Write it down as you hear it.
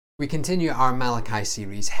We continue our Malachi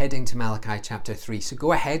series, heading to Malachi chapter 3. So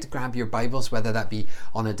go ahead, grab your Bibles, whether that be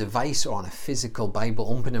on a device or on a physical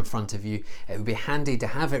Bible open in front of you. It would be handy to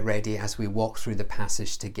have it ready as we walk through the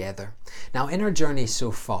passage together. Now, in our journey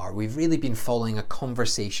so far, we've really been following a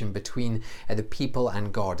conversation between the people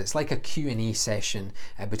and God. It's like a Q&A session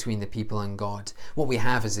between the people and God. What we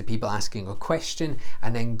have is the people asking a question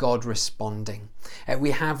and then God responding.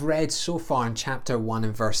 We have read so far in chapter 1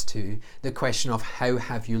 and verse 2 the question of how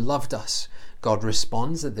have you loved us? God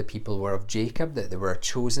responds that the people were of Jacob, that they were a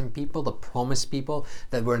chosen people, the promised people,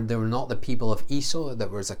 that they were not the people of Esau, that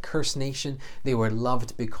was a cursed nation. They were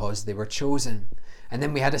loved because they were chosen. And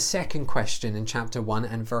then we had a second question in chapter 1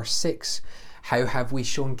 and verse 6. How have we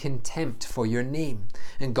shown contempt for your name?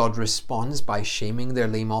 And God responds by shaming their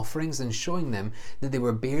lame offerings and showing them that they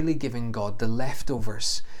were barely giving God the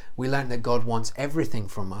leftovers. We learned that God wants everything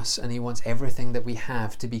from us, and He wants everything that we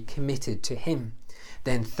have to be committed to Him.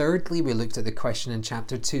 Then thirdly, we looked at the question in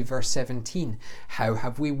chapter 2 verse 17. How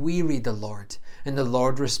have we wearied the Lord? And the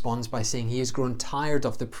Lord responds by saying He has grown tired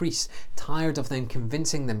of the priests, tired of them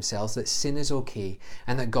convincing themselves that sin is okay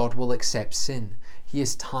and that God will accept sin. He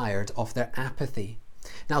is tired of their apathy.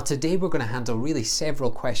 Now today we're going to handle really several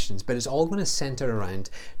questions, but it's all going to center around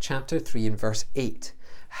chapter 3 and verse 8.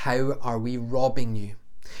 How are we robbing you?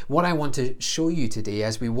 What I want to show you today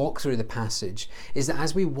as we walk through the passage is that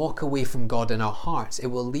as we walk away from God in our hearts, it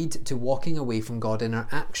will lead to walking away from God in our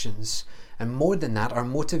actions. And more than that, our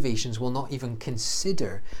motivations will not even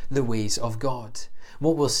consider the ways of God.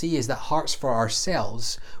 What we'll see is that hearts for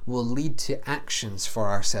ourselves will lead to actions for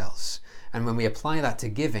ourselves. And when we apply that to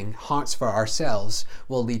giving, hearts for ourselves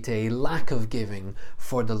will lead to a lack of giving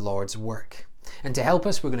for the Lord's work. And to help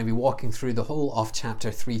us, we're going to be walking through the whole of chapter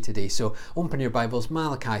 3 today. So open your Bibles,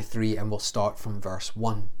 Malachi 3, and we'll start from verse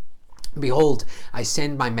 1. Behold, I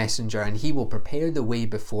send my messenger, and he will prepare the way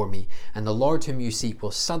before me. And the Lord whom you seek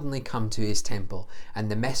will suddenly come to his temple, and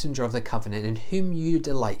the messenger of the covenant in whom you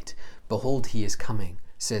delight. Behold, he is coming,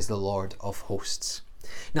 says the Lord of hosts.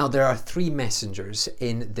 Now there are three messengers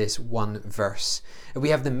in this one verse. We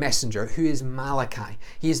have the messenger who is Malachi.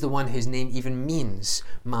 He is the one whose name even means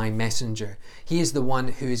my messenger. He is the one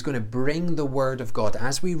who is going to bring the word of God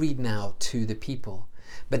as we read now to the people.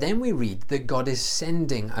 But then we read that God is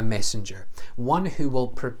sending a messenger, one who will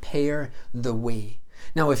prepare the way.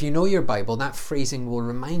 Now, if you know your Bible, that phrasing will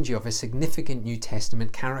remind you of a significant New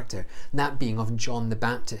Testament character, that being of John the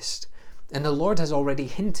Baptist. And the Lord has already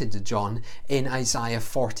hinted to John in Isaiah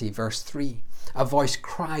 40 verse 3. A voice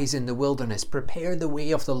cries in the wilderness, prepare the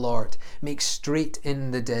way of the Lord, make straight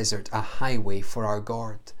in the desert a highway for our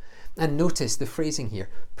God. And notice the phrasing here,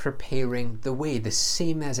 preparing the way, the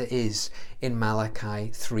same as it is in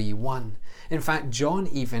Malachi 3:1. In fact, John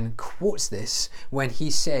even quotes this when he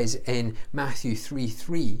says in Matthew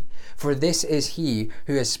 3:3, for this is he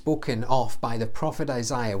who is spoken of by the prophet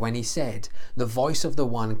Isaiah when he said, the voice of the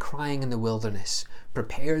one crying in the wilderness,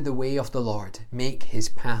 prepare the way of the Lord, make his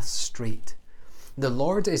path straight. The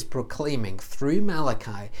Lord is proclaiming through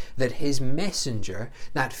Malachi that his messenger,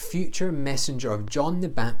 that future messenger of John the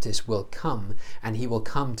Baptist, will come, and he will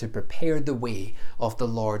come to prepare the way of the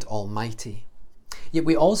Lord Almighty. Yet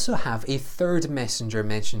we also have a third messenger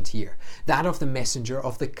mentioned here, that of the messenger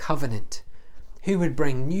of the covenant. Who would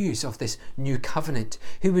bring news of this new covenant?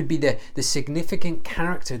 Who would be the significant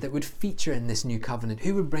character that would feature in this new covenant?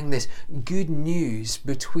 Who would bring this good news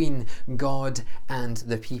between God and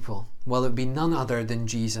the people? Well, it would be none other than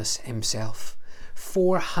Jesus himself.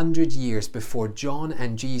 400 years before John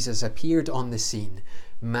and Jesus appeared on the scene,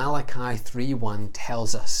 Malachi 3:1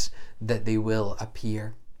 tells us that they will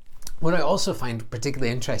appear. What I also find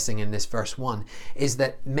particularly interesting in this verse 1 is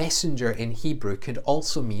that messenger in Hebrew could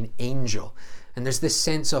also mean angel. And there's this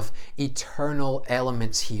sense of eternal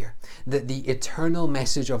elements here, that the eternal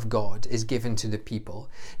message of God is given to the people,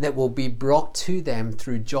 that will be brought to them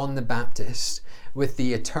through John the Baptist, with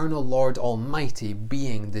the eternal Lord Almighty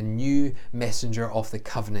being the new messenger of the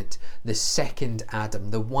covenant, the second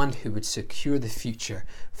Adam, the one who would secure the future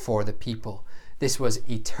for the people. This was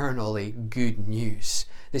eternally good news.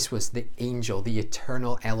 This was the angel, the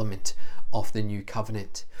eternal element of the new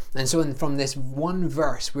covenant. And so from this one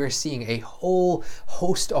verse, we're seeing a whole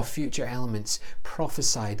host of future elements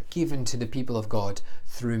prophesied, given to the people of God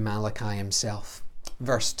through Malachi himself.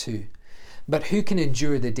 Verse 2. But who can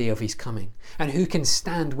endure the day of his coming? And who can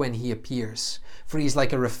stand when he appears? For he is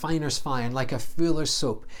like a refiner's fire and like a fuller's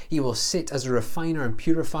soap. He will sit as a refiner and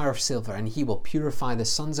purifier of silver, and he will purify the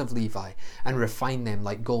sons of Levi and refine them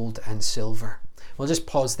like gold and silver. We'll just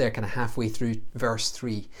pause there kind of halfway through verse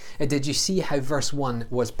 3. Did you see how verse 1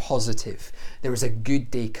 was positive? There was a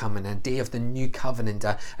good day coming, a day of the new covenant,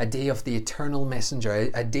 a day of the eternal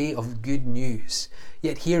messenger, a day of good news.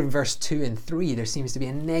 Yet here in verse 2 and 3, there seems to be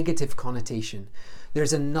a negative connotation.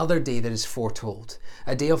 There's another day that is foretold,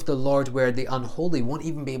 a day of the Lord where the unholy won't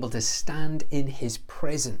even be able to stand in his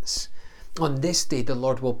presence. On this day, the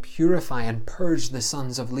Lord will purify and purge the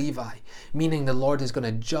sons of Levi, meaning the Lord is going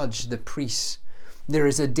to judge the priests. There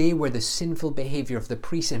is a day where the sinful behavior of the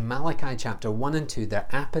priests in Malachi chapter 1 and 2, their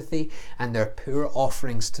apathy and their poor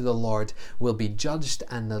offerings to the Lord, will be judged,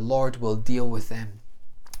 and the Lord will deal with them.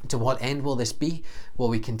 To what end will this be? Well,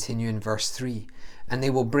 we continue in verse 3. And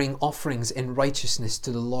they will bring offerings in righteousness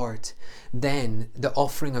to the Lord. Then the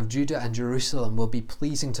offering of Judah and Jerusalem will be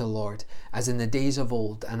pleasing to the Lord, as in the days of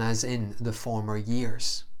old and as in the former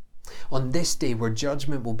years. On this day where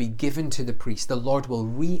judgment will be given to the priest, the Lord will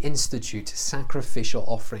reinstitute sacrificial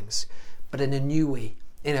offerings, but in a new way,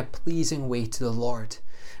 in a pleasing way to the Lord.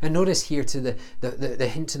 And notice here to the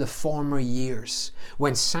hint to the former years,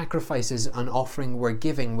 when sacrifices and offering were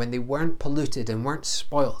given, when they weren't polluted and weren't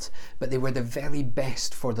spoilt, but they were the very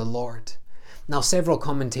best for the Lord. Now, several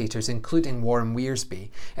commentators, including Warren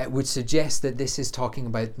Wiersbe, would suggest that this is talking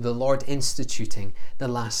about the Lord instituting the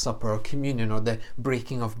Last Supper or communion or the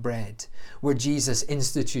breaking of bread, where Jesus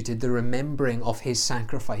instituted the remembering of his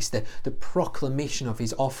sacrifice, the proclamation of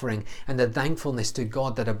his offering, and the thankfulness to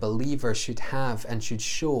God that a believer should have and should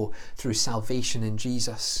show through salvation in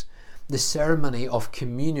Jesus. The ceremony of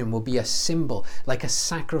communion will be a symbol, like a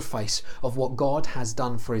sacrifice of what God has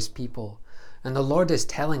done for his people. And the Lord is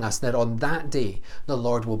telling us that on that day, the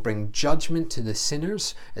Lord will bring judgment to the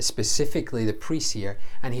sinners, specifically the priests here,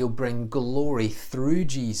 and he'll bring glory through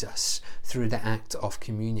Jesus, through the act of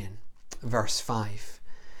communion. Verse 5.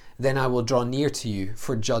 Then I will draw near to you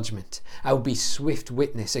for judgment. I will be swift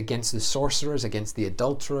witness against the sorcerers, against the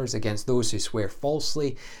adulterers, against those who swear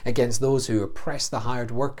falsely, against those who oppress the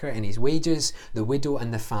hired worker in his wages, the widow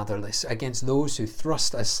and the fatherless, against those who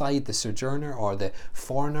thrust aside the sojourner or the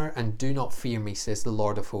foreigner, and do not fear me, says the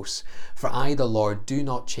Lord of hosts. For I, the Lord, do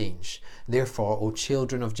not change. Therefore, O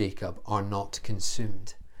children of Jacob, are not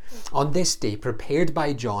consumed. On this day, prepared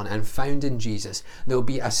by John and found in Jesus, there will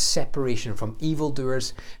be a separation from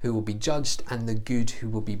evildoers who will be judged and the good who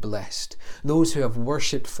will be blessed. Those who have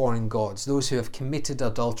worshipped foreign gods, those who have committed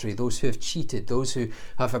adultery, those who have cheated, those who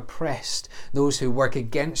have oppressed, those who work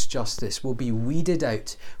against justice will be weeded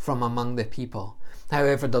out from among the people.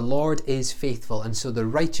 However, the Lord is faithful, and so the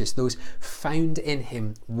righteous, those found in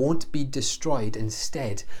him, won't be destroyed.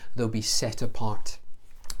 Instead, they'll be set apart.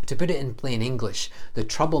 To put it in plain English, the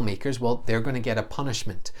troublemakers, well, they're going to get a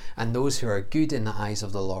punishment, and those who are good in the eyes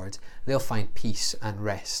of the Lord, they'll find peace and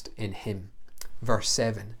rest in him. Verse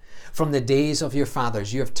 7. From the days of your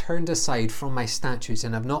fathers you have turned aside from my statutes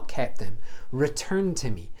and have not kept them. Return to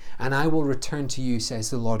me, and I will return to you, says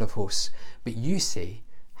the Lord of hosts. But you say,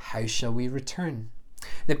 how shall we return?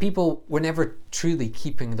 The people were never truly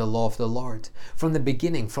keeping the law of the Lord. From the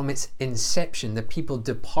beginning, from its inception, the people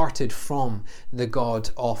departed from the God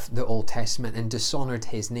of the Old Testament and dishonoured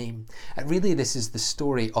his name. And really, this is the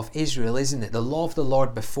story of Israel, isn't it? The law of the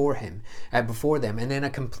Lord before them, and then a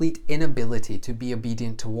complete inability to be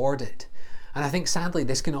obedient toward it. And I think sadly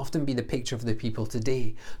this can often be the picture of the people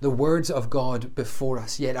today. The words of God before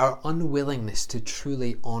us, yet our unwillingness to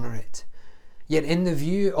truly honour it. Yet in the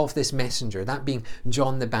view of this messenger, that being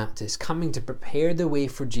John the Baptist, coming to prepare the way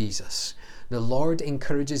for Jesus, the Lord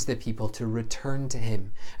encourages the people to return to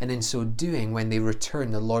him. And in so doing, when they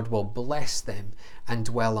return, the Lord will bless them and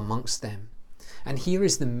dwell amongst them. And here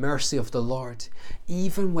is the mercy of the Lord.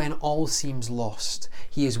 Even when all seems lost,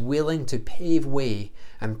 he is willing to pave way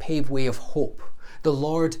of hope. The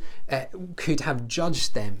Lord could have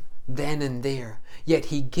judged them then and there, yet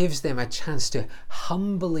he gives them a chance to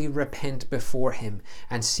humbly repent before him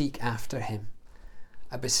and seek after him.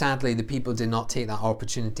 But sadly, the people did not take that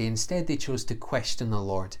opportunity. Instead, they chose to question the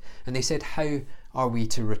Lord, and they said, how are we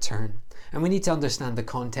to return? And we need to understand the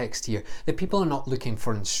context here. The people are not looking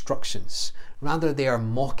for instructions. Rather, they are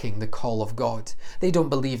mocking the call of God. They don't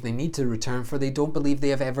believe they need to return, for they don't believe they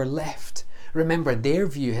have ever left. Remember, their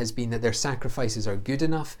view has been that their sacrifices are good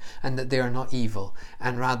enough and that they are not evil,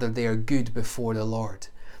 and rather they are good before the Lord.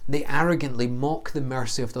 They arrogantly mock the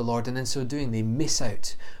mercy of the Lord, and in so doing they miss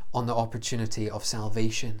out on the opportunity of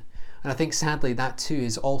salvation. And I think sadly that too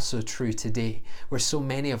is also true today, where so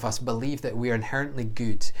many of us believe that we are inherently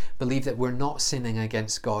good, believe that we're not sinning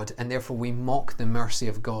against God, and therefore we mock the mercy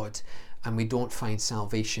of God and we don't find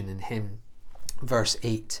salvation in him. Verse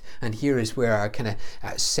 8, and here is where our kind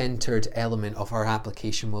of centered element of our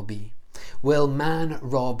application will be. Will man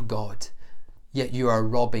rob God? Yet you are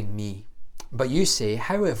robbing me. But you say,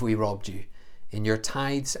 how have we robbed you? In your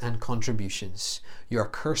tithes and contributions. You are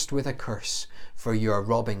cursed with a curse, for you are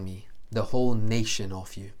robbing me, the whole nation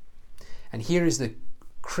of you. And here is the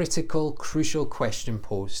critical, crucial question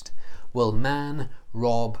posed. Will man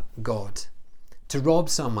rob God? To rob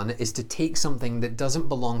someone is to take something that doesn't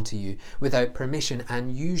belong to you without permission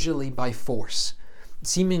and usually by force.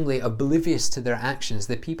 Seemingly oblivious to their actions,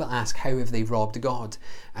 the people ask, how have they robbed God?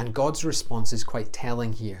 And God's response is quite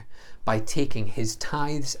telling here, by taking his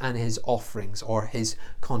tithes and his offerings, or his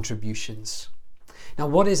contributions. Now,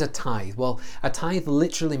 what is a tithe? Well, a tithe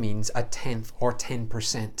literally means a tenth or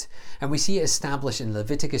 10%. And we see it established in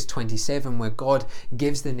Leviticus 27, where God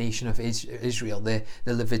gives the nation of Israel the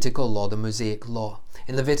Levitical law, the Mosaic law.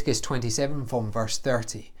 In Leviticus 27 from verse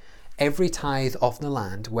 30, every tithe of the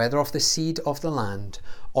land, whether of the seed of the land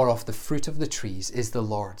or of the fruit of the trees, is the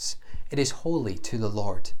Lord's. It is holy to the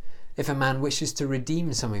Lord. If a man wishes to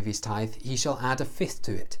redeem some of his tithe, he shall add a fifth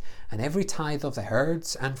to it. And every tithe of the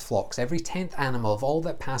herds and flocks, every 10th animal of all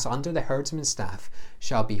that pass under the herdsman's staff,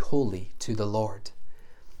 shall be holy to the Lord.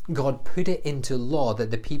 God put it into law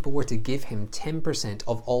that the people were to give him 10%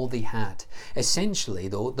 of all they had. Essentially,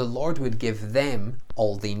 though, the Lord would give them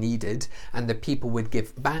all they needed, and the people would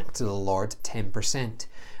give back to the Lord 10%.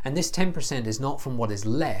 And this 10% is not from what is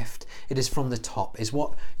left, it is from the top, is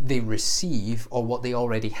what they receive or what they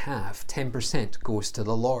already have. 10% goes to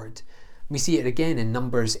the Lord. We see it again in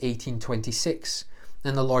Numbers 18:26.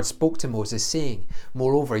 And the Lord spoke to Moses, saying,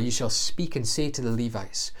 Moreover, you shall speak and say to the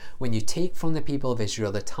Levites, when you take from the people of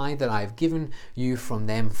Israel the tithe that I have given you from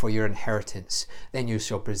them for your inheritance, then you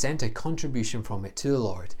shall present a contribution from it to the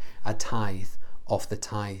Lord, a tithe of the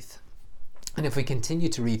tithe. And if we continue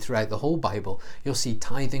to read throughout the whole Bible, you'll see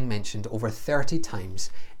tithing mentioned over 30 times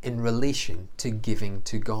in relation to giving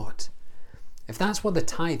to God. If that's what the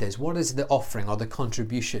tithe is, what is the offering or the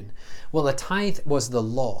contribution? Well, the tithe was the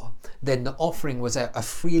law. Then the offering was a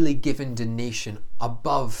freely given donation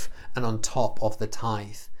above and on top of the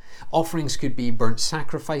tithe. Offerings could be burnt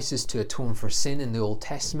sacrifices to atone for sin in the Old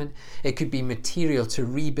Testament. It could be material to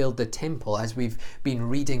rebuild the temple, as we've been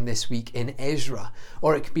reading this week in Ezra.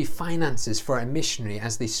 Or it could be finances for a missionary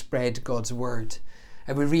as they spread God's word.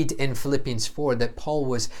 And we read in Philippians 4 that Paul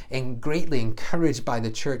was greatly encouraged by the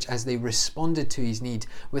church as they responded to his need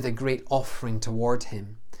with a great offering toward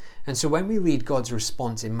him. And so when we read God's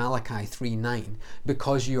response in Malachi 3:9,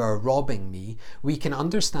 because you are robbing me, we can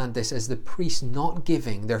understand this as the priests not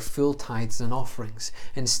giving their full tithes and offerings,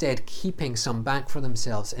 instead keeping some back for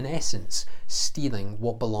themselves, in essence, stealing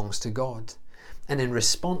what belongs to God. And in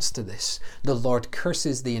response to this, the Lord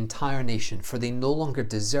curses the entire nation, for they no longer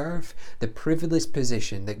deserve the privileged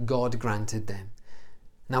position that God granted them.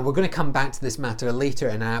 Now, we're going to come back to this matter later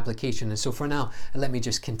in our application, and so for now, let me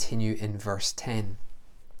just continue in verse 10.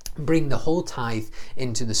 Bring the whole tithe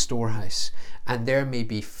into the storehouse, and there may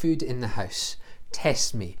be food in the house.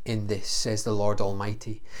 Test me in this, says the Lord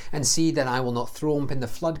Almighty, and see that I will not throw open the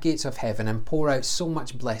floodgates of heaven and pour out so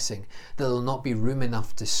much blessing that there will not be room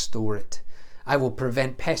enough to store it. I will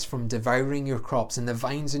prevent pests from devouring your crops, and the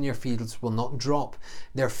vines in your fields will not drop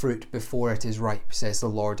their fruit before it is ripe, says the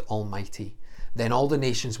Lord Almighty. Then all the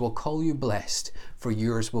nations will call you blessed, for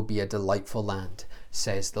yours will be a delightful land,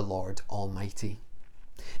 says the Lord Almighty.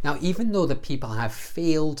 Now, even though the people have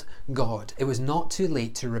failed God, it was not too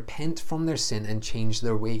late to repent from their sin and change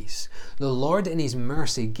their ways. The Lord in his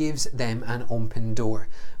mercy gives them an open door.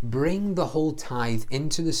 Bring the whole tithe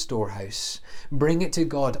into the storehouse. Bring it to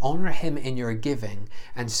God, honor him in your giving,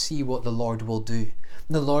 and see what the Lord will do.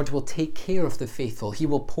 The Lord will take care of the faithful. He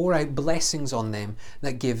will pour out blessings on them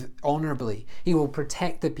that give honourably. He will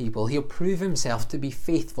protect the people. He'll prove himself to be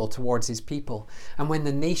faithful towards his people. And when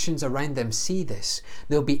the nations around them see this,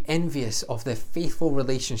 they'll be envious of the faithful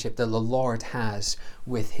relationship that the Lord has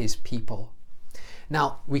with his people.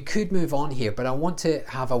 Now, we could move on here, but I want to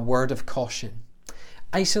have a word of caution.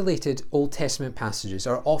 Isolated Old Testament passages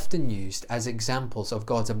are often used as examples of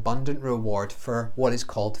God's abundant reward for what is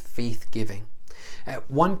called faith giving.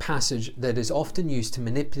 One passage that is often used to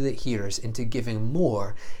manipulate hearers into giving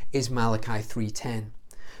more is Malachi 3:10.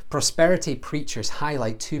 Prosperity preachers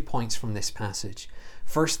highlight 2 points from this passage.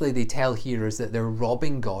 Firstly, they tell hearers that they're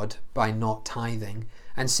robbing God by not tithing.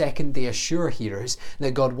 And second, they assure hearers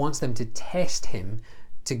that God wants them to test him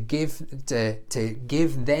to give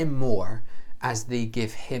them more as they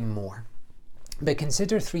give him more. But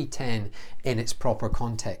consider 3:10 in its proper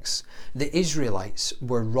context. The Israelites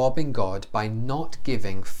were robbing God by not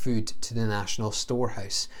giving food to the national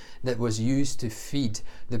storehouse that was used to feed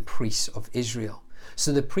the priests of Israel.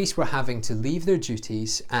 So the priests were having to leave their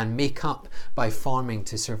duties and make up by farming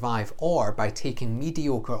to survive, or by taking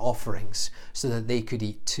mediocre offerings so that they could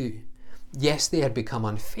eat too. Yes, they had become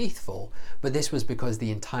unfaithful, but this was because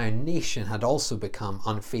the entire nation had also become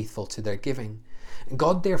unfaithful to their giving.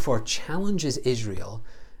 God therefore challenges Israel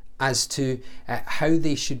as to how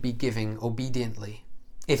they should be giving obediently.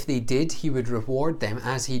 If they did, he would reward them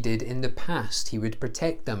as he did in the past. He would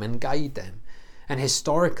protect them and guide them. And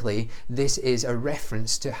historically, this is a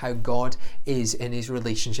reference to how God is in his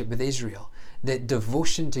relationship with Israel. That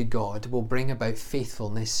devotion to God will bring about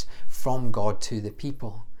faithfulness from God to the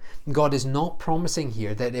people. God is not promising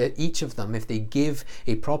here that each of them, if they give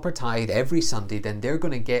a proper tithe every Sunday, then they're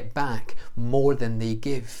going to get back more than they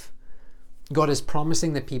give. God is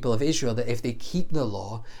promising the people of Israel that if they keep the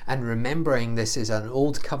law, and remembering this is an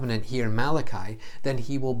old covenant here in Malachi, then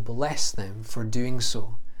he will bless them for doing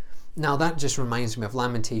so. Now that just reminds me of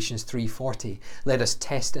Lamentations 3:40. Let us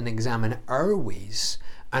test and examine our ways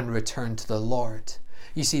and return to the Lord.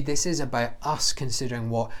 You see, this is about us considering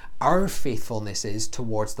what our faithfulness is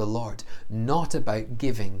towards the Lord, not about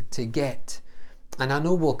giving to get. And I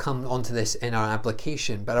know we'll come onto this in our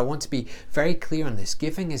application, but I want to be very clear on this.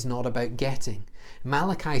 Giving is not about getting.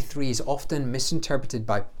 Malachi 3 is often misinterpreted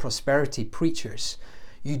by prosperity preachers.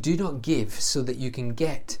 You do not give so that you can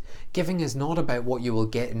get. Giving is not about what you will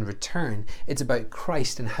get in return. It's about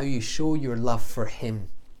Christ and how you show your love for him.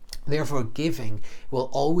 Therefore, giving will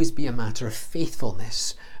always be a matter of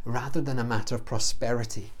faithfulness rather than a matter of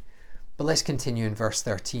prosperity. But let's continue in verse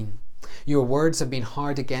 13. Your words have been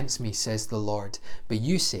hard against me, says the Lord. But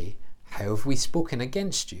you say, how have we spoken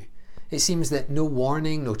against you? It seems that no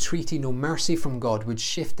warning, no treaty, no mercy from God would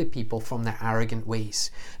shift the people from their arrogant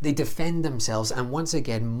ways. They defend themselves and once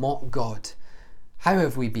again mock God. How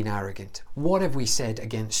have we been arrogant? What have we said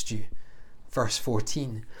against you? Verse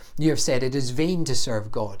 14. You have said it is vain to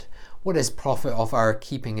serve God. What is profit of our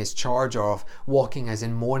keeping his charge, or of walking as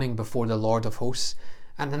in mourning before the Lord of hosts?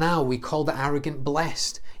 And now we call the arrogant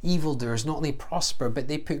blessed. Evildoers not only prosper, but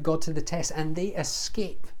they put God to the test and they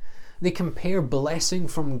escape. They compare blessing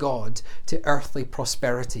from God to earthly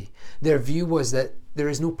prosperity. Their view was that there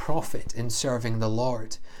is no profit in serving the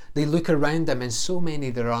Lord. They look around them and so many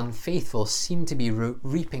that are unfaithful seem to be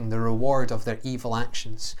reaping the reward of their evil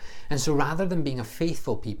actions. And so rather than being a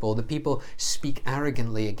faithful people, the people speak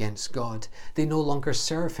arrogantly against God. They no longer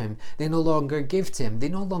serve him. They no longer give to him. They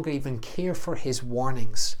no longer even care for his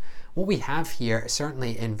warnings. What we have here,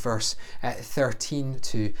 certainly in verse 13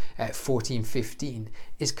 to 14, 15,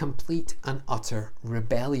 is complete and utter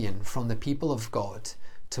rebellion from the people of God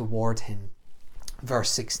toward him.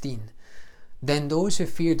 Verse 16. Then those who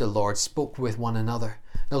feared the Lord spoke with one another.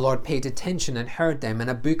 The Lord paid attention and heard them, and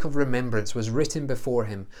a book of remembrance was written before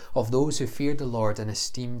him of those who feared the Lord and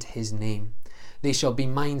esteemed his name. They shall be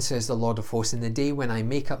mine, says the Lord of hosts, in the day when I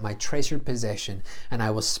make up my treasured possession, and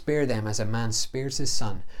I will spare them as a man spares his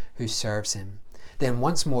son who serves him. Then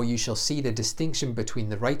once more you shall see the distinction between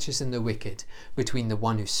the righteous and the wicked, between the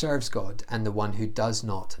one who serves God and the one who does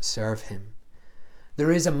not serve him.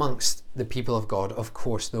 There is amongst the people of God, of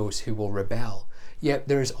course, those who will rebel. Yet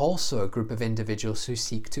there is also a group of individuals who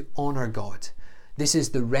seek to honour God. This is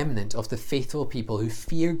the remnant of the faithful people who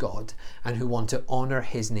fear God and who want to honour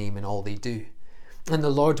his name in all they do. And the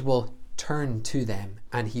Lord will turn to them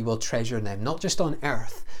and he will treasure them, not just on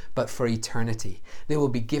earth, but for eternity. They will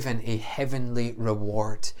be given a heavenly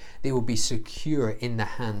reward. They will be secure in the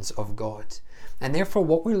hands of God. And therefore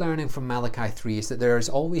what we're learning from Malachi 3 is that there is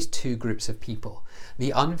always two groups of people.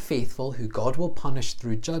 The unfaithful, who God will punish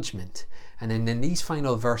through judgment, and then in these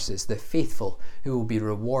final verses, the faithful, who will be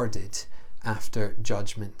rewarded after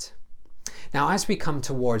judgment. Now, as we come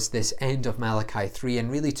towards this end of Malachi 3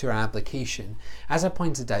 and really to our application, as I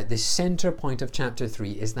pointed out, the centre point of chapter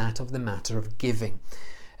 3 is that of the matter of giving.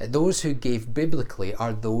 Those who gave biblically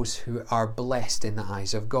are those who are blessed in the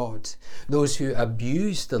eyes of God. Those who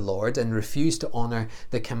abuse the Lord and refuse to honour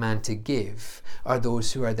the command to give are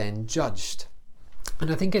those who are then judged.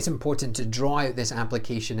 And I think it's important to draw out this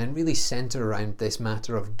application and really centre around this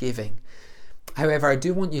matter of giving. However, I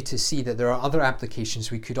do want you to see that there are other applications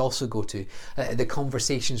we could also go to. The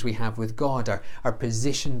conversations we have with God, our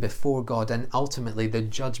position before God, and ultimately the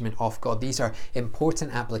judgment of God. These are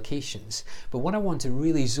important applications. But what I want to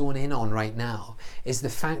really zone in on right now is the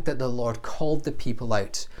fact that the Lord called the people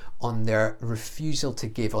out on their refusal to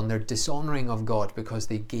give, on their dishonouring of God because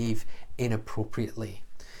they gave inappropriately.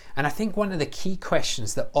 And I think one of the key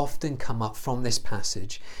questions that often come up from this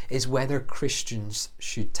passage is whether Christians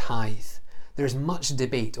should tithe. There's much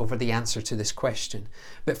debate over the answer to this question.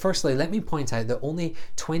 But firstly, let me point out that only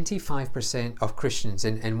 25% of Christians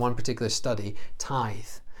in one particular study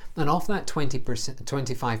tithe. And of that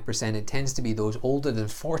 25%, it tends to be those older than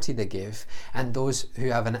 40 that give, and those who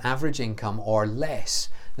have an average income or less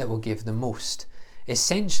that will give the most.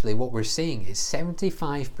 Essentially, what we're saying is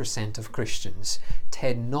 75% of Christians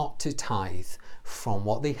tend not to tithe from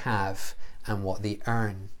what they have and what they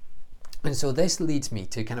earn. And so this leads me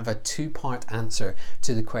to kind of a two-part answer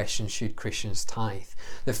to the question, should Christians tithe?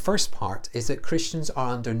 The first part is that Christians are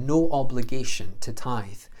under no obligation to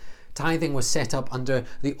tithe. Tithing was set up under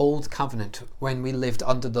the old covenant when we lived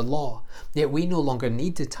under the law, yet we no longer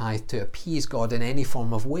need to tithe to appease God in any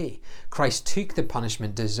form of way. Christ took the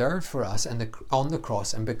punishment deserved for us on the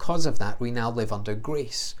cross, and because of that we now live under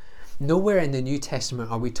grace. Nowhere in the New Testament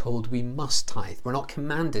are we told we must tithe. We're not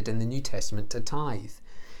commanded in the New Testament to tithe.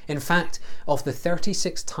 In fact, of the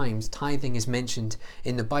 36 times tithing is mentioned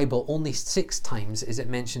in the Bible, only 6 times is it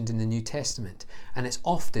mentioned in the New Testament, and it's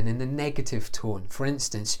often in the negative tone. For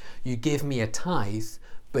instance, you give me a tithe,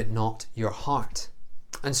 but not your heart.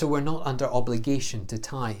 And so we're not under obligation to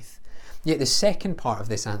tithe. Yet the second part of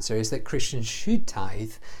this answer is that Christians should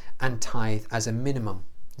tithe, and tithe as a minimum.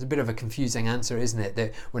 It's a bit of a confusing answer, isn't it?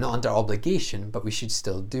 That we're not under obligation, but we should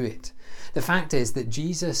still do it. The fact is that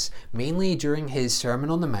Jesus, mainly during his Sermon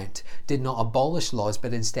on the Mount, did not abolish laws,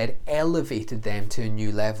 but instead elevated them to a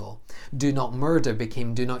new level. Do not murder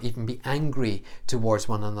became do not even be angry towards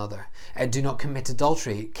one another. Do not commit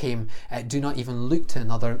adultery came do not even look to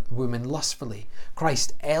another woman lustfully.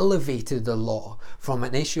 Christ elevated the law from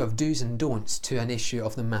an issue of do's and don'ts to an issue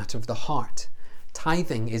of the matter of the heart.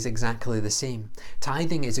 Tithing is exactly the same.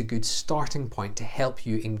 Tithing is a good starting point to help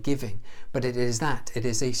you in giving, but it is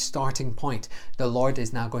a starting point. The Lord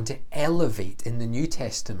is now going to elevate in the New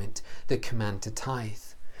Testament the command to tithe.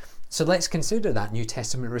 So let's consider that New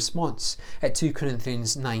Testament response at 2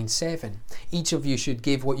 Corinthians 9:7. Each of you should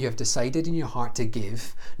give what you have decided in your heart to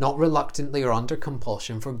give, not reluctantly or under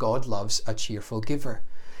compulsion, for God loves a cheerful giver.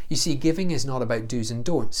 You see, giving is not about do's and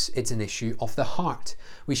don'ts, it's an issue of the heart.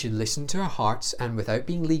 We should listen to our hearts, and without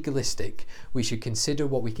being legalistic, we should consider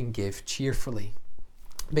what we can give cheerfully.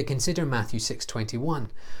 But consider Matthew 6:21,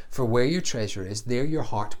 for where your treasure is, there your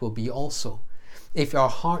heart will be also. If our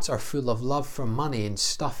hearts are full of love for money and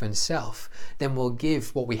stuff and self, then we'll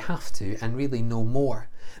give what we have to and really no more.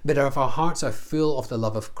 But if our hearts are full of the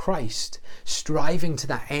love of Christ, striving to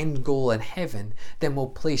that end goal in heaven, then we'll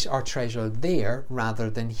place our treasure there rather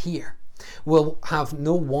than here. We'll have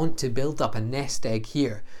no want to build up a nest egg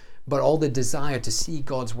here, but all the desire to see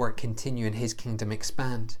God's work continue and his kingdom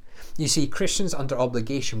expand. You see, Christians under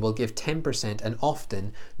obligation will give 10% and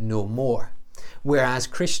often no more. Whereas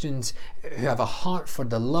Christians who have a heart for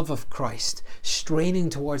the love of Christ, straining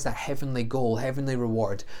towards that heavenly goal, heavenly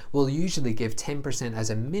reward, will usually give 10% as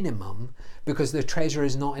a minimum, because their treasure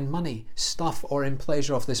is not in money, stuff, or in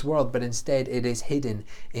pleasure of this world, but instead it is hidden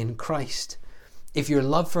in Christ. If your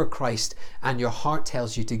love for Christ and your heart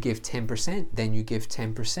tells you to give 10%, then you give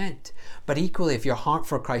 10%. But equally, if your heart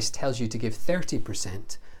for Christ tells you to give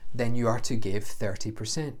 30%, then you are to give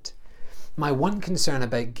 30%. My one concern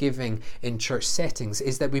about giving in church settings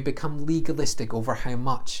is that we become legalistic over how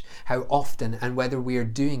much, how often, and whether we are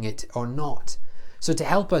doing it or not. So to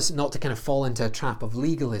help us not to kind of fall into a trap of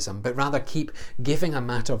legalism, but rather keep giving a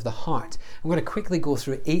matter of the heart, I'm going to quickly go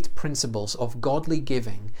through 8 principles of godly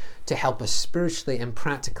giving to help us spiritually and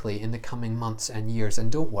practically in the coming months and years.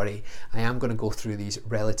 And don't worry, I am going to go through these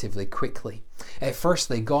relatively quickly.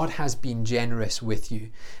 Firstly, God has been generous with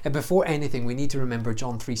you. And before anything, we need to remember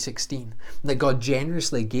John 3:16, that God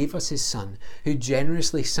generously gave us his Son, who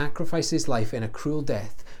generously sacrificed his life in a cruel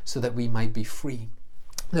death so that we might be free.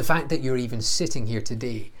 The fact that you're even sitting here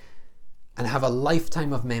today and have a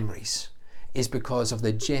lifetime of memories is because of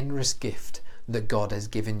the generous gift that God has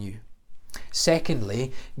given you.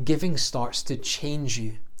 Secondly, giving starts to change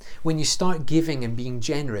you. When you start giving and being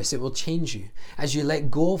generous, it will change you. As you let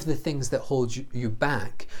go of the things that hold you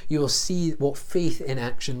back, you will see what faith in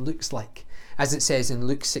action looks like. As it says in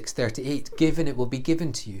Luke 6:38, give and it will be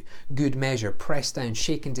given to you. Good measure, pressed down,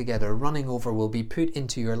 shaken together, running over will be put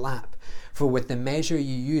into your lap. For with the measure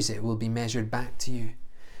you use it will be measured back to you.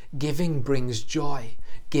 Giving brings joy.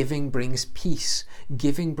 Giving brings peace.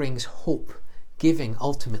 Giving brings hope. Giving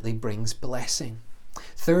ultimately brings blessing.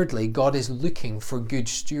 Thirdly, God is looking for good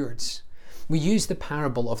stewards. We use the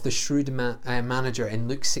parable of the shrewd manager in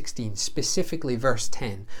Luke 16, specifically verse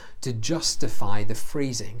 10, to justify the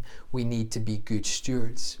phrasing, we need to be good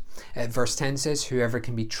stewards. Verse 10 says, whoever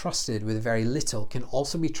can be trusted with very little can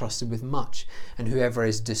also be trusted with much, and whoever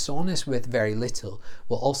is dishonest with very little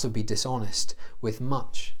will also be dishonest with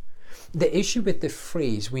much. The issue with the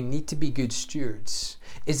phrase, we need to be good stewards,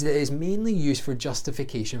 is that it is mainly used for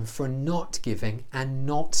justification for not giving and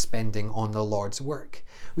not spending on the Lord's work.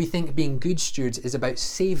 We think being good stewards is about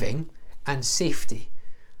saving and safety.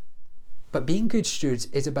 But being good stewards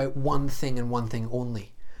is about one thing and one thing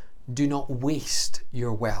only. Do not waste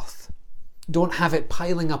your wealth. Don't have it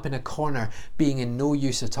piling up in a corner, being in no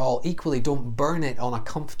use at all. Equally, don't burn it on a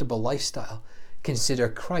comfortable lifestyle. Consider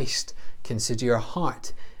Christ, consider your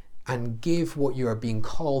heart, and give what you are being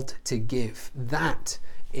called to give. That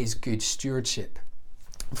is good stewardship.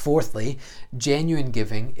 Fourthly, genuine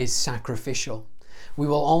giving is sacrificial. We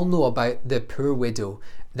will all know about the poor widow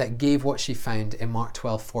that gave what she found in Mark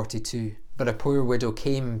 12:42. But a poor widow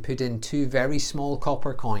came and put in 2 very small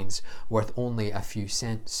copper coins worth only a few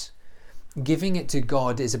cents. Giving it to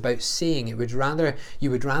God is about saying you would rather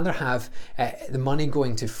have the money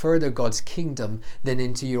going to further God's kingdom than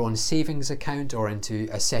into your own savings account or into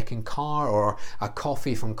a second car or a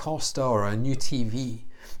coffee from Costa or a new TV.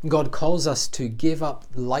 God calls us to give up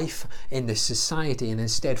life in the society and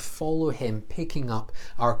instead follow Him, picking up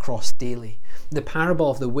our cross daily. The parable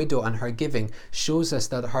of the widow and her giving shows us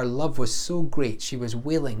that her love was so great she was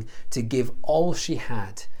willing to give all she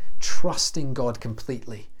had, trusting God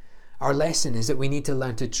completely. Our lesson is that we need to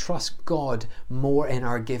learn to trust God more in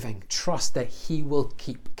our giving. Trust that He will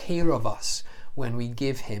keep care of us when we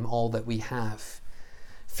give Him all that we have.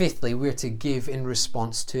 Fifthly, we're to give in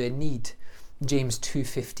response to a need. James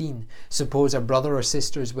 2:15. Suppose a brother or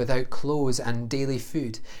sister is without clothes and daily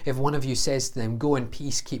food. If one of you says to them, go in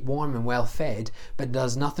peace, keep warm and well fed, but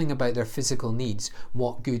does nothing about their physical needs,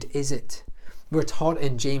 what good is it? We're taught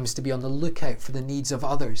in James to be on the lookout for the needs of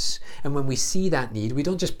others. And when we see that need, we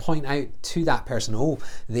don't just point out to that person, oh,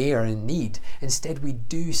 they are in need. Instead, we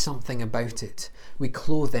do something about it. We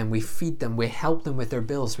clothe them, we feed them, we help them with their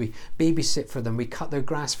bills, we babysit for them, we cut their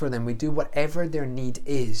grass for them, we do whatever their need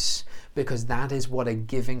is, because that is what a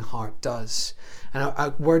giving heart does. And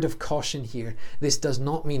a word of caution here, this does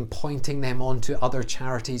not mean pointing them on to other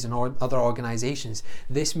charities and other organizations.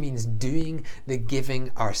 This means doing the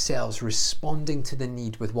giving ourselves, responding to the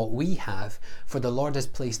need with what we have, for the Lord has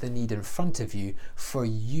placed the need in front of you for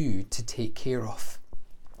you to take care of.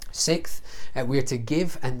 Sixth, we're to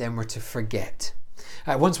give and then we're to forget.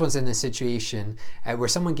 Once was in a situation where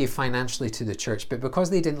someone gave financially to the church, but because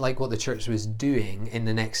they didn't like what the church was doing in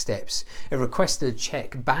the next steps, it requested a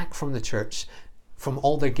check back from the church from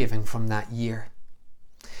all their giving from that year.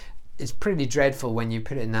 It's pretty dreadful when you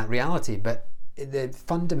put it in that reality, but the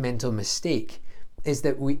fundamental mistake is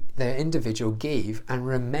that the individual gave and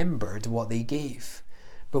remembered what they gave.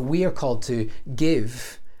 But we are called to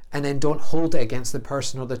give and then don't hold it against the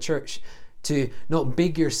person or the church, to not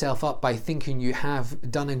big yourself up by thinking you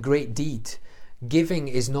have done a great deed. Giving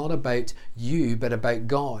is not about you, but about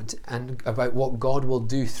God and about what God will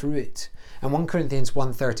do through it. And 1 Corinthians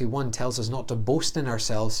 1:31 tells us not to boast in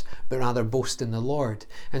ourselves, but rather boast in the Lord.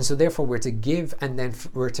 And so therefore we're to give and then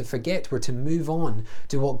we're to forget, we're to move on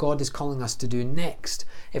to what God is calling us to do next.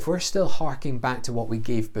 If we're still harking back to what we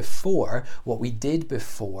gave before, what we did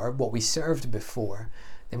before, what we served before,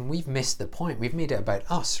 then we've missed the point. We've made it about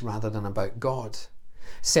us rather than about God.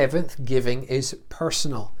 Seventh, giving is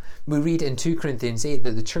personal. We read in 2 Corinthians 8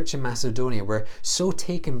 that the church in Macedonia were so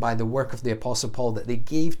taken by the work of the Apostle Paul that they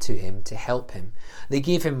gave to him to help him. They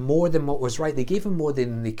gave him more than what was right. They gave him more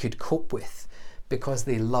than they could cope with because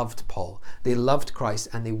they loved Paul. They loved Christ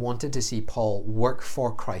and they wanted to see Paul work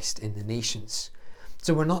for Christ in the nations.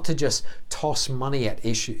 So we're not to just toss money at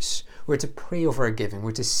issues. We're to pray over our giving.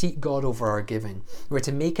 We're to seek God over our giving. We're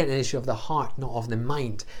to make it an issue of the heart, not of the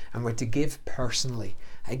mind. And we're to give personally.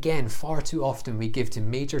 Again, far too often we give to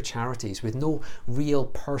major charities with no real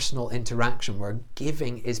personal interaction, where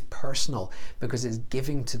giving is personal because it's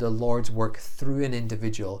giving to the Lord's work through an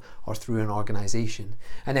individual or through an organization.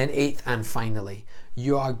 And then eighth and finally,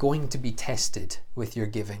 you are going to be tested with your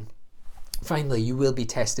giving. Finally, you will be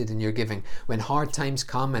tested in your giving. When hard times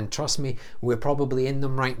come, and trust me, we're probably in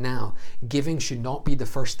them right now, giving should not be the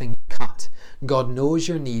first thing you cut. God knows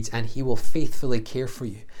your needs and He will faithfully care for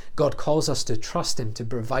you. God calls us to trust Him to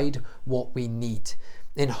provide what we need.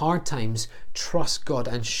 In hard times, trust God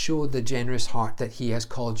and show the generous heart that He has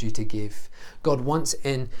called you to give. God once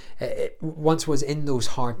was in those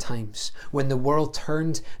hard times when the world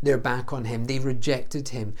turned their back on Him. They rejected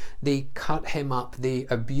Him. They cut Him up. They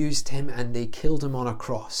abused Him and they killed Him on a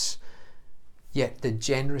cross. Yet the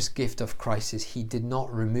generous gift of Christ is He did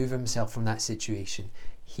not remove Himself from that situation.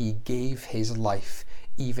 He gave His life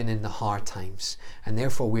even in the hard times. And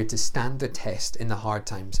therefore we're to stand the test in the hard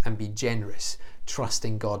times and be generous,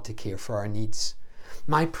 trusting God to care for our needs.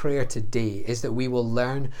 My prayer today is that we will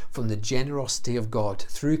learn from the generosity of God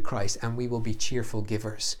through Christ and we will be cheerful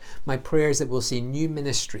givers. My prayer is that we'll see new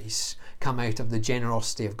ministries come out of the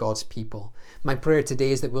generosity of God's people. My prayer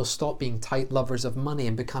today is that we'll stop being tight lovers of money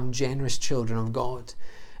and become generous children of God.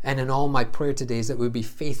 And in all, my prayer today is that we'll be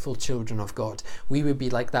faithful children of God. We would be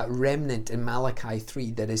like that remnant in Malachi 3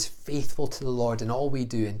 that is faithful to the Lord in all we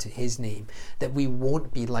do and to His name. That we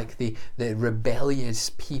won't be like the rebellious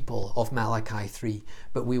people of Malachi 3,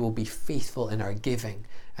 but we will be faithful in our giving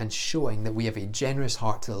and showing that we have a generous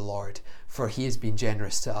heart to the Lord, for He has been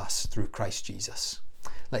generous to us through Christ Jesus.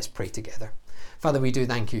 Let's pray together. Father, we do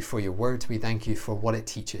thank You for Your word. We thank You for what it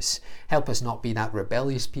teaches. Help us not be that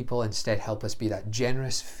rebellious people. Instead, help us be that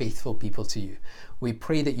generous, faithful people to You. We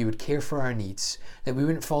pray that You would care for our needs, that we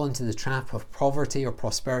wouldn't fall into the trap of poverty or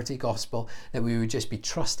prosperity gospel, that we would just be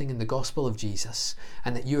trusting in the gospel of Jesus,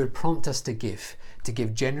 and that You would prompt us to give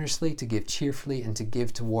generously, to give cheerfully, and to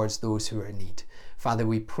give towards those who are in need. Father,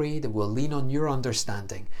 we pray that we'll lean on Your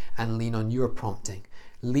understanding and lean on Your prompting.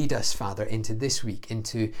 Lead us, Father, into this week,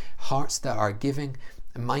 into hearts that are giving,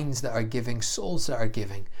 minds that are giving, souls that are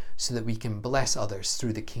giving, so that we can bless others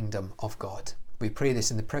through the kingdom of God. We pray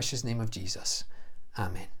this in the precious name of Jesus.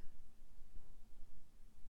 Amen.